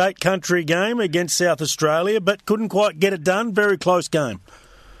 the state country game against South Australia, but couldn't quite get it done. Very close game.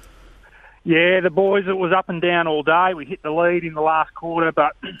 Yeah, the boys, it was up and down all day. We hit the lead in the last quarter,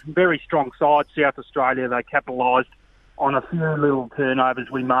 but very strong side, South Australia. They capitalised on a few little turnovers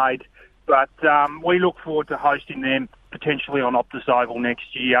we made. But we look forward to hosting them potentially on Optus Oval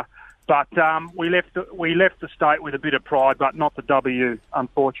next year. But we left the state with a bit of pride, but not the W,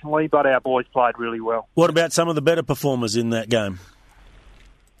 unfortunately. But our boys played really well. What about some of the better performers in that game?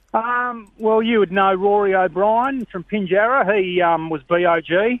 Well, you would know Rory O'Brien from Pinjarra. He was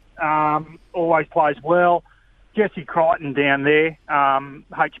BOG, always plays well. Jesse Crichton down there,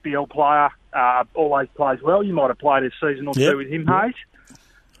 HBL player, always plays well. You might have played a season or two with him, Hayes.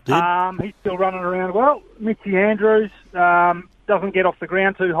 He's still running around well. Mitzi Andrews doesn't get off the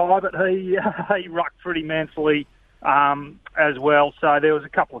ground too high, but he rucked pretty manfully as well. So there was a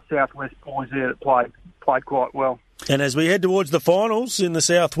couple of Southwest boys there that played played quite well. And as we head towards the finals in the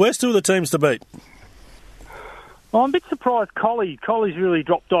Southwest, who are the teams to beat? Well, I'm a bit surprised Collie's really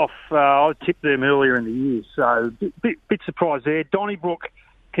dropped off. I tipped them earlier in the year, so bit surprised there. Donnybrook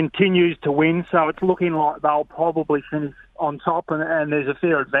continues to win, so it's looking like they'll probably finish on top, and there's a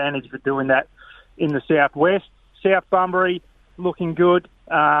fair advantage for doing that in the Southwest. South Bunbury looking good,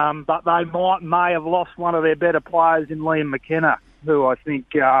 but they may have lost one of their better players in Liam McKenna, who I think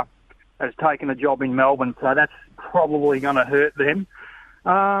has taken a job in Melbourne, so that's probably going to hurt them.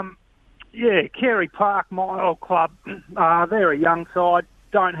 Carey Park, my old club, they're a young side,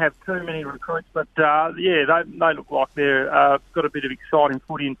 don't have too many recruits, but they look like they're got a bit of exciting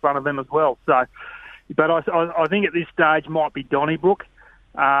footy in front of them as well. So, but I think at this stage might be Donnybrook.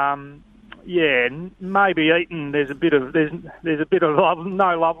 Maybe Eton. There's a bit of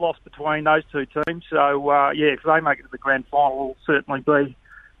no love lost between those two teams. So if they make it to the grand final, it'll certainly be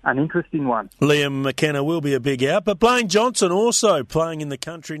an interesting one. Liam McKenna will be a big out, but Blaine Johnson also playing in the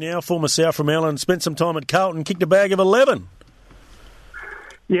country now, former South from Allen, spent some time at Carlton, kicked a bag of 11.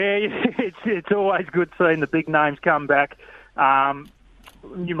 Yeah, it's always good seeing the big names come back.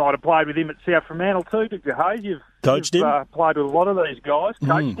 You might have played with him at South Fremantle too, did you, Hayes? You've coached him? Played with a lot of these guys,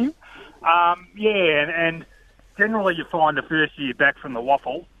 coached him. And generally you find the first year back from the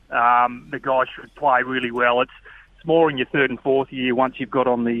waffle, the guy should play really well. It's more in your third and fourth year once you've got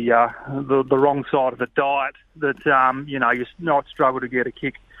on the wrong side of the diet that, you might struggle to get a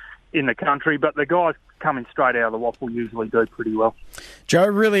kick in the country, but the guys coming straight out of the waffle usually do pretty well. Joe,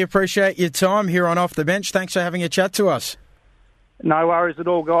 really appreciate your time here on Off the Bench. Thanks for having a chat to us. No worries at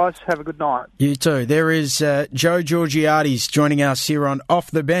all, guys. Have a good night. You too. There is Joe Georgiades joining us here on Off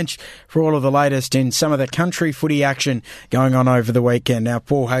the Bench for all of the latest in some of the country footy action going on over the weekend. Now,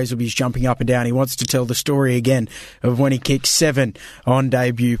 Paul Hazelby's jumping up and down. He wants to tell the story again of when he kicked 7 on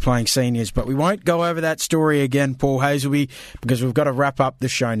debut playing seniors. But we won't go over that story again, Paul Hazelby, because we've got to wrap up the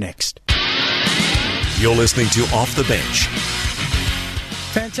show next. You're listening to Off the Bench.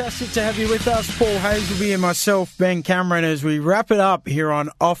 Fantastic to have you with us, Paul Hazelby and myself, Ben Cameron, as we wrap it up here on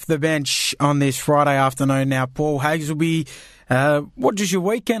Off the Bench on this Friday afternoon. Now, Paul Hazelby, what does your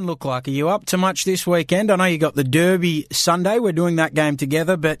weekend look like? Are you up to much this weekend? I know you got the Derby Sunday. We're doing that game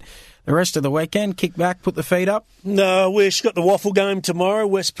together, but the rest of the weekend, kick back, put the feet up? No, we've got the waffle game tomorrow.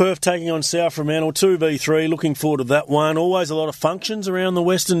 West Perth taking on South Fremantle, 2v3. Looking forward to that one. Always a lot of functions around the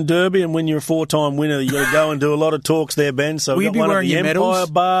Western Derby, and when you're a 4-time winner, you've got to go and do a lot of talks there, Ben. So will we've got one at the Empire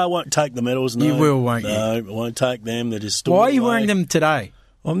medals? Bar. Won't take the medals, no. You will, won't you? No, won't take them. They're just stored Why are you away. wearing them today?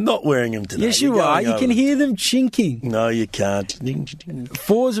 I'm not wearing them today. Yes, you are. You can hear them chinking. No, you can't.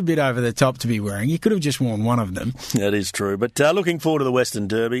 4's a bit over the top to be wearing. You could have just worn one of them. That is true. But looking forward to the Western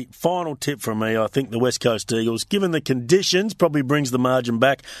Derby. Final tip from me, I think the West Coast Eagles, given the conditions, probably brings the margin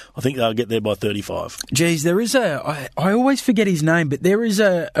back. I think they'll get there by 35. Geez, there is I always forget his name, but there is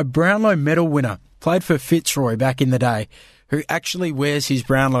a Brownlow medal winner, played for Fitzroy back in the day, who actually wears his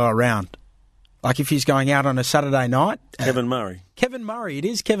Brownlow around. Like if he's going out on a Saturday night. Kevin Murray. Kevin Murray. It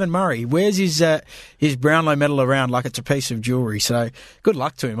is Kevin Murray. He wears his Brownlow medal around like it's a piece of jewellery. So good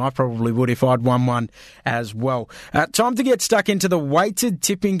luck to him. I probably would if I'd won one as well. Time to get stuck into the weighted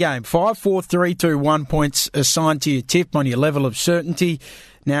tipping game. 5, 4, 3, 2, 1 points assigned to your tip on your level of certainty.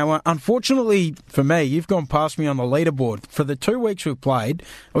 Now, unfortunately for me, you've gone past me on the leaderboard. For the 2 weeks we've played,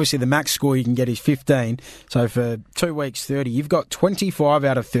 obviously the max score you can get is 15. So for 2 weeks, 30. You've got 25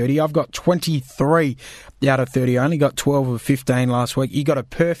 out of 30. I've got 23 out of 30. I only got 12 of 15 last week. You got a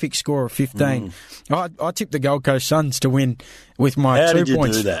perfect score of 15. I tipped the Gold Coast Suns to win with my 2 points. How did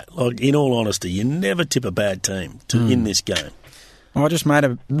you do that? Like, in all honesty, you never tip a bad team in this game. I just made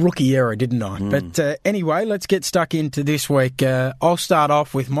a rookie error, didn't I? But anyway, let's get stuck into this week. I'll start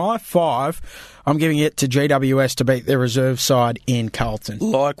off with my 5. I'm giving it to GWS to beat their reserve side in Carlton.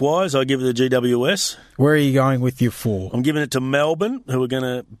 Likewise, I give it to GWS. Where are you going with your 4? I'm giving it to Melbourne, who are going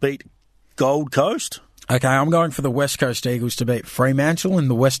to beat Gold Coast. Okay, I'm going for the West Coast Eagles to beat Fremantle in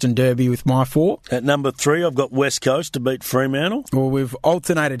the Western Derby with my 4. At number 3, I've got West Coast to beat Fremantle. Well, we've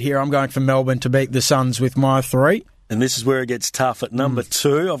alternated here. I'm going for Melbourne to beat the Suns with my 3. And this is where it gets tough. At number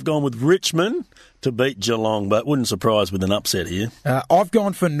 2, I've gone with Richmond to beat Geelong, but wouldn't surprise with an upset here. I've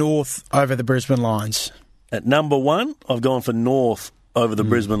gone for North over the Brisbane Lions. At number 1, I've gone for North over the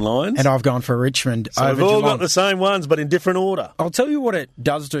Brisbane Lions. And I've gone for Richmond over Geelong. We've all Geelong. got the same ones, but in different order. I'll tell you what it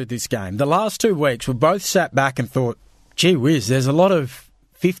does do this game. The last 2 weeks, we both sat back and thought, gee whiz, there's a lot of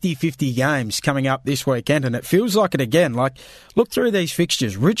 50-50 games coming up this weekend, and it feels like it again. Like, look through these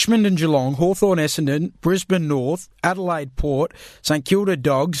fixtures. Richmond and Geelong, Hawthorn Essendon, Brisbane North, Adelaide Port, St Kilda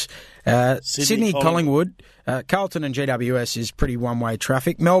Dogs, Sydney Collingwood, Carlton and GWS is pretty one-way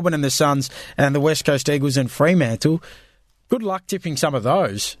traffic, Melbourne and the Suns, and the West Coast Eagles and Fremantle. Good luck tipping some of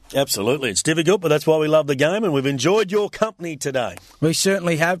those. Absolutely. It's difficult, but that's why we love the game, and we've enjoyed your company today. We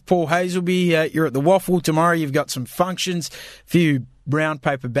certainly have. Paul Hazelby, you're at the Waffle tomorrow. You've got some functions, a few brown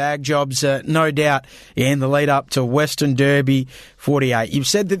paper bag jobs, no doubt, in the lead up to Western Derby 48. You've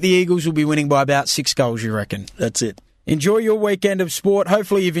said that the Eagles will be winning by about 6 goals, you reckon? That's it. Enjoy your weekend of sport.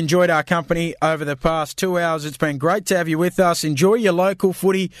 Hopefully you've enjoyed our company over the past 2 hours. It's been great to have you with us. Enjoy your local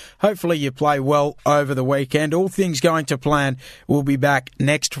footy. Hopefully you play well over the weekend. All things going to plan. We'll be back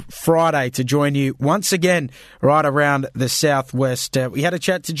next Friday to join you once again right around the southwest. We had a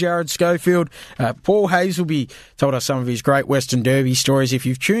chat to Jared Schofield. Paul Hazelby told us some of his great Western Derby stories. If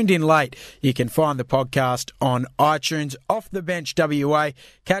you've tuned in late, you can find the podcast on iTunes. Off the Bench WA.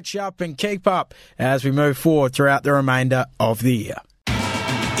 Catch up and keep up as we move forward throughout the remainder of the year.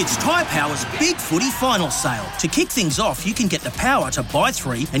 It's Tyre Power's Big Footy Final Sale. To kick things off, you can get the power to buy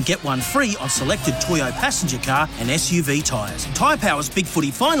 3 and get 1 free on selected Toyo passenger car and SUV tyres. Tyre Power's Big Footy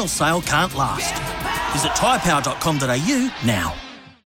Final Sale can't last. Visit tyrepower.com.au now.